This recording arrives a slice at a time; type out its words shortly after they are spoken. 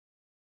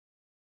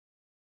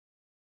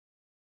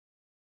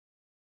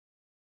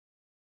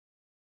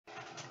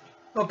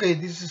Okay,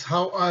 this is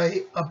how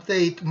I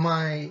update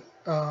my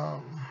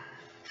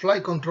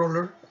flight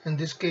controller. In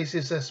this case,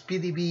 it's a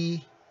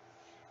SpeedyB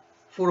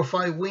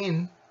 405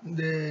 Win,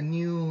 the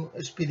new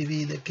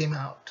SpeedyB that came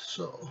out.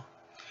 So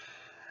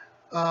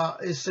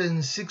it's in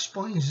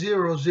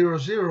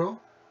 6.000.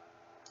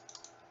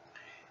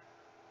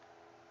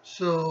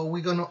 So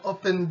we're gonna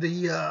open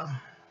the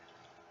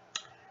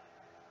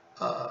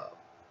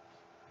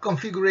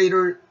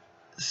configurator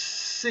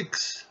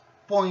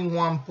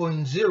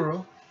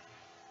 6.1.0.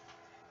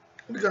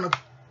 We're gonna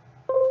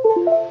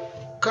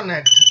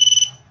connect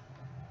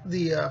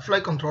the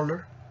flight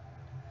controller,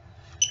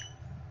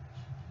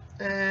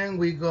 and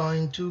we're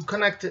going to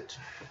connect it.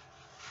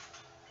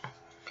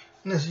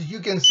 And as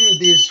you can see,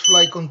 this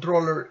flight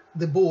controller,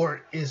 the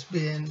board is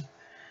being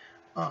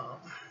um,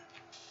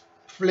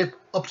 flipped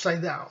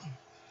upside down.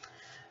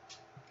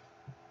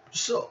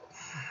 So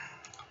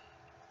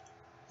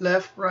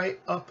left, right,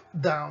 up,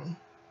 down,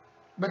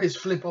 but it's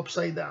flipped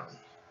upside down.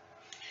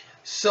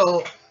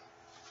 So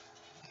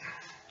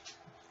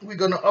we're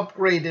gonna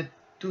upgrade it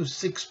to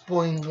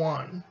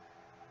 6.1,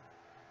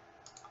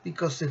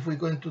 because if we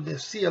go into the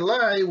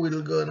CLI,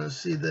 we're gonna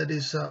see that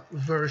it's a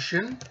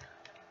version,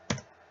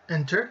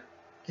 enter,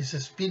 it's a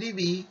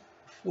SpeedyB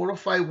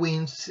 405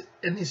 wins,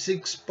 and it's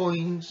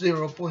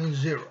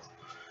 6.0.0.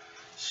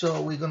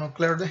 So we're gonna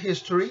clear the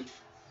history,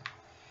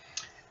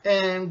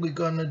 and we're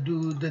gonna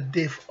do the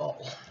diff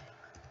all,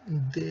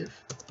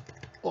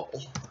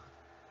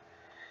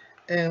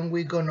 and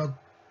we're gonna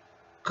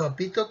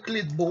copy the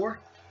clipboard.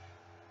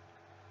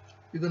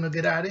 We're gonna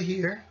get out of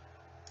here.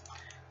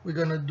 We're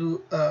gonna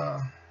do a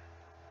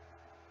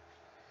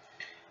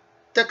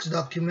text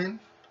document,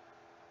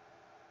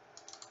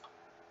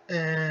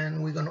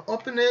 and we're gonna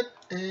open it,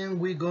 and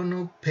we're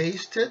gonna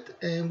paste it,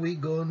 and we're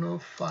gonna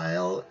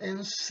file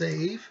and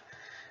save,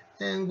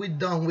 and we're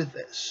done with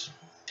this.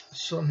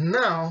 So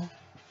now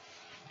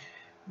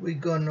we're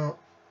gonna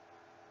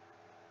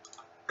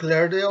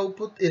clear the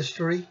output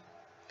history,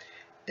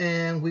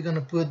 and we're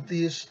gonna put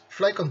this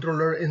flight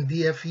controller in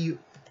DFU.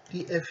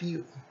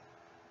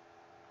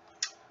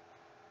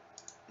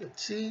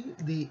 Let's see,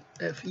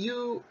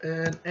 DFU,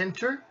 and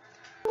enter.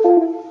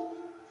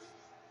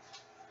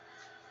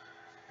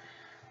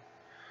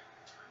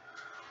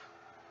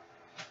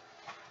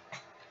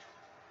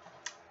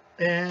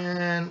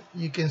 And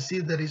you can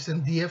see that it's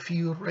in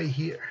DFU right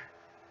here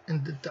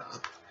in the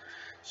top.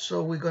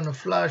 So we're gonna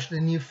flash the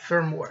new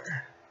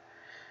firmware,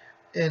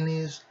 and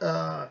it's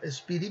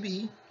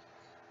SpeedyB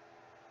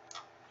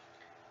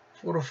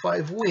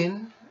 405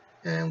 Win,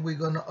 and we're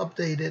gonna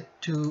update it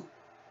to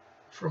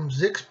from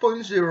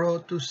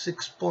 6.0 to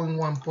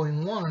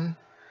 6.1.1,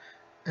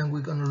 and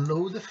we're gonna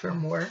load the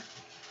firmware.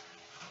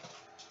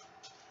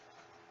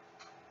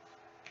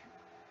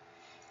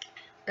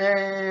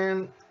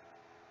 And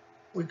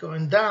we're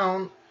going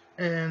down,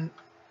 and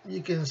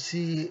you can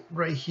see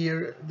right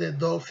here the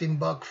Dolphin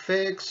bug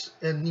fix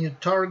and new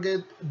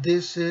target.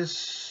 This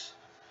is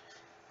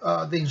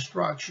the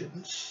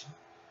instructions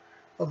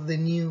of the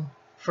new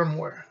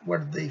firmware,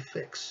 what they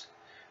fix,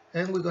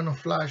 and we're gonna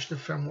flash the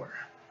firmware.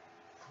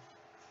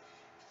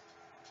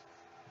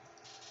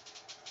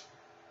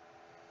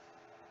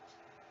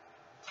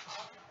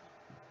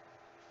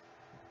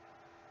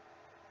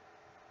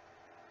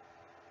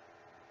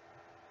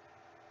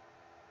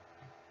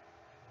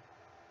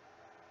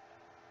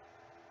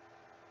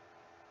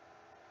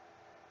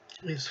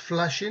 It's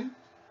flashing.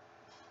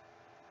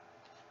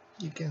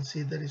 You can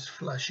see that it's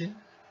flashing.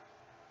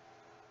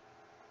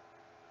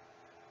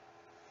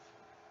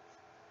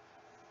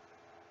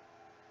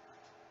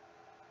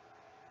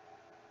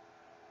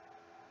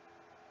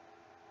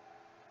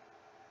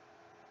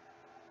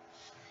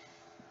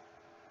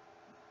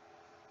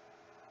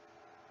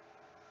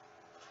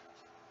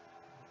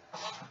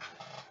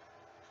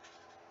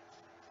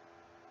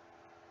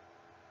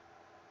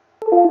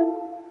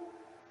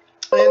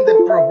 And the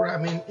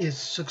programming is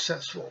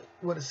successful,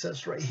 what it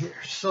says right here.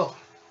 So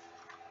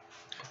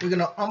we're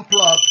gonna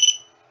unplug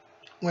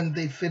when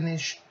they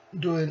finish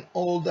doing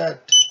all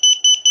that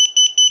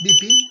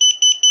beeping,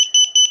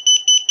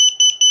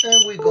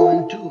 and we're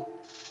going to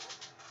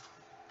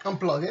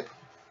unplug it,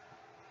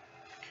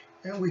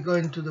 and we go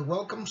into the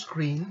welcome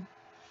screen.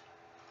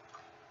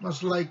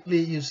 Most likely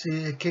you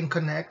see it can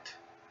connect,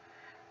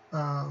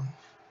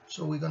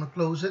 so we're gonna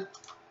close it,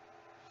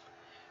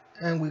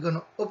 and we're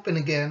gonna open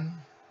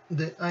again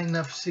the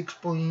Inav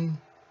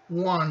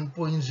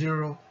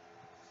 6.1.0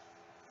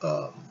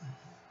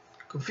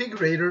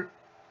 configurator.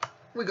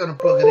 We're gonna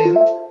plug it in,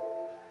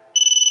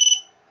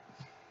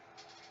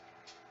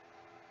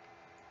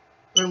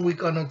 and we're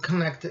gonna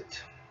connect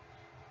it.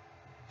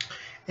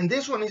 And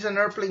this one is an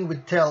airplane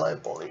with tail, I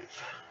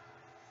believe.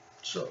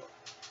 So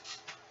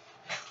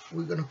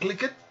we're gonna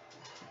click it,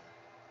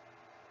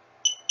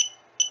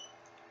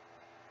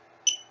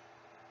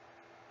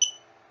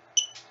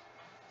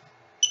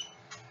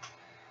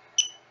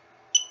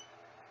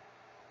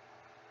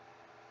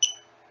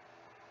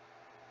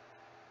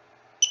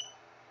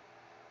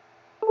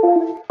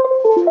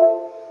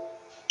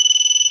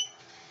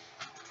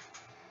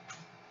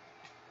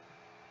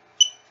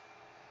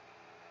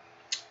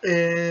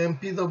 and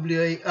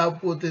PWA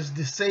output is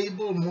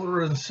disabled,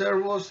 motor and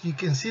servos. You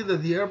can see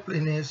that the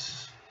airplane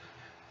is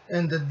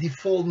in the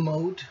default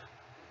mode.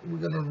 We're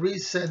going to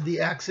reset the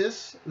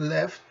axis,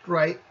 left,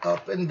 right,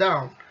 up, and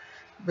down.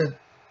 But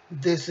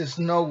this is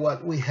not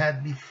what we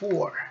had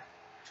before.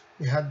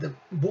 We had the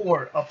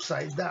board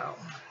upside down.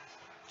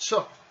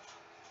 So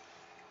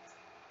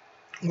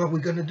what we're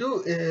going to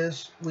do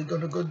is we're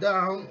going to go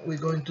down, we're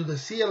going to the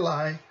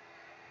CLI,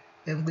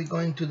 and we're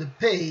going to the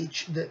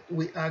page that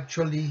we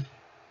actually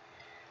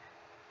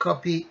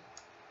copy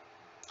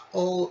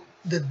all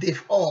the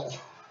diff all.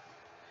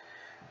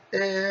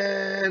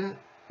 And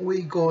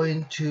we're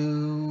going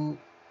to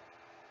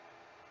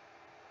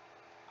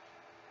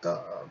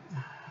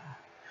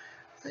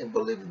I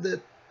believe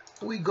that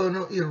we're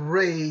gonna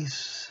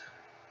erase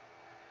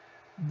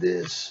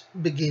this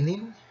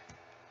beginning,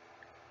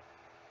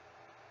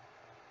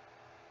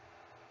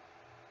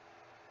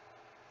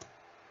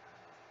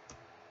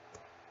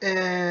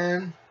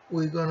 and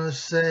we're gonna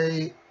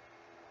say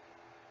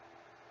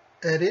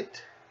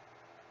edit,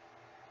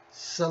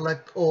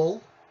 select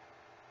all,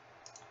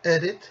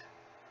 edit,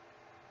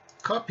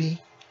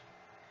 copy,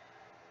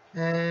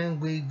 and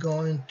we're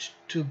going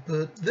to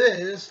put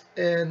this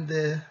and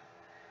the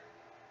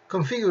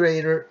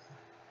configurator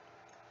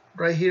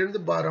right here in the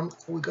bottom.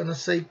 We're gonna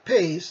say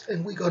paste,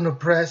 and we're gonna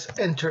press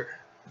enter.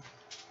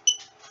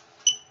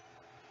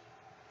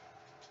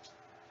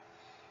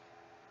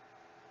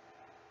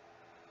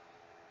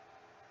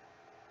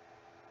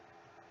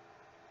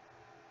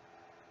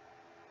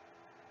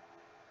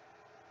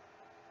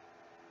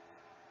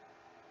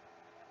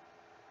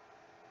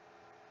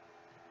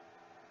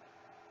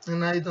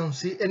 And I don't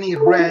see any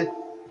red.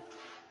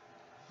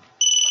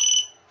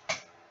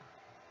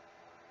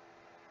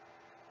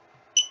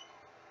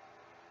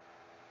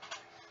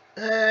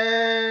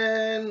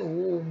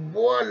 And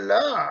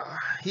voila,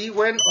 he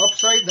went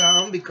upside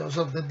down because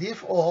of the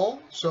diff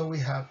all. So we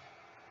have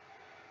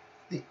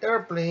the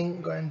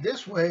airplane going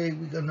this way.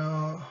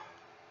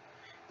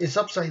 It's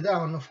upside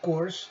down, of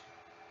course.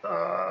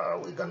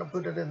 We're gonna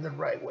put it in the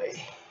right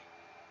way,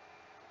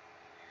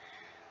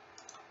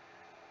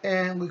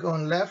 and we're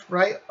going left,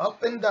 right,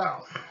 up, and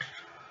down.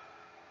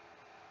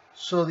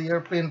 So the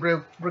airplane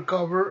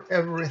recover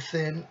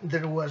everything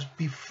there was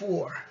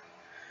before.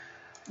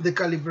 The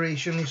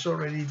calibration is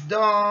already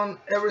done,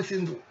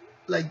 everything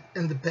like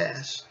in the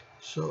past.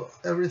 So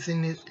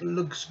everything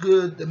looks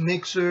good. The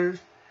mixer,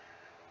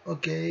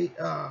 okay,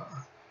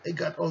 I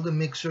got all the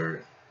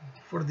mixer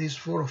for this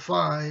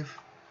 405,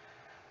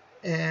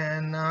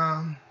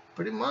 and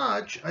pretty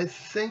much I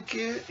think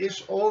it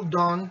is all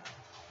done,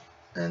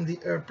 and the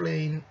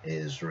airplane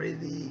is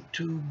ready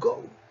to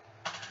go.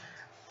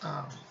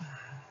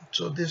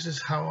 So this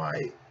is how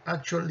I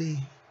actually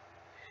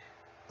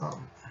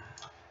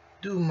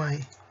do my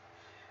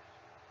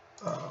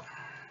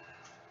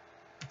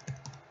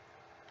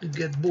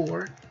get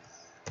bored,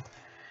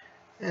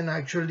 and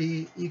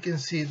actually you can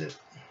see that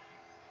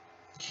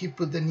he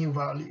put the new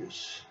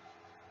values.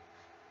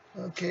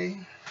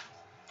 Okay,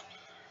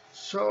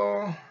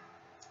 so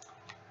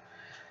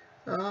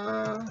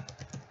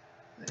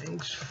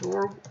thanks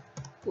for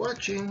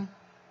watching.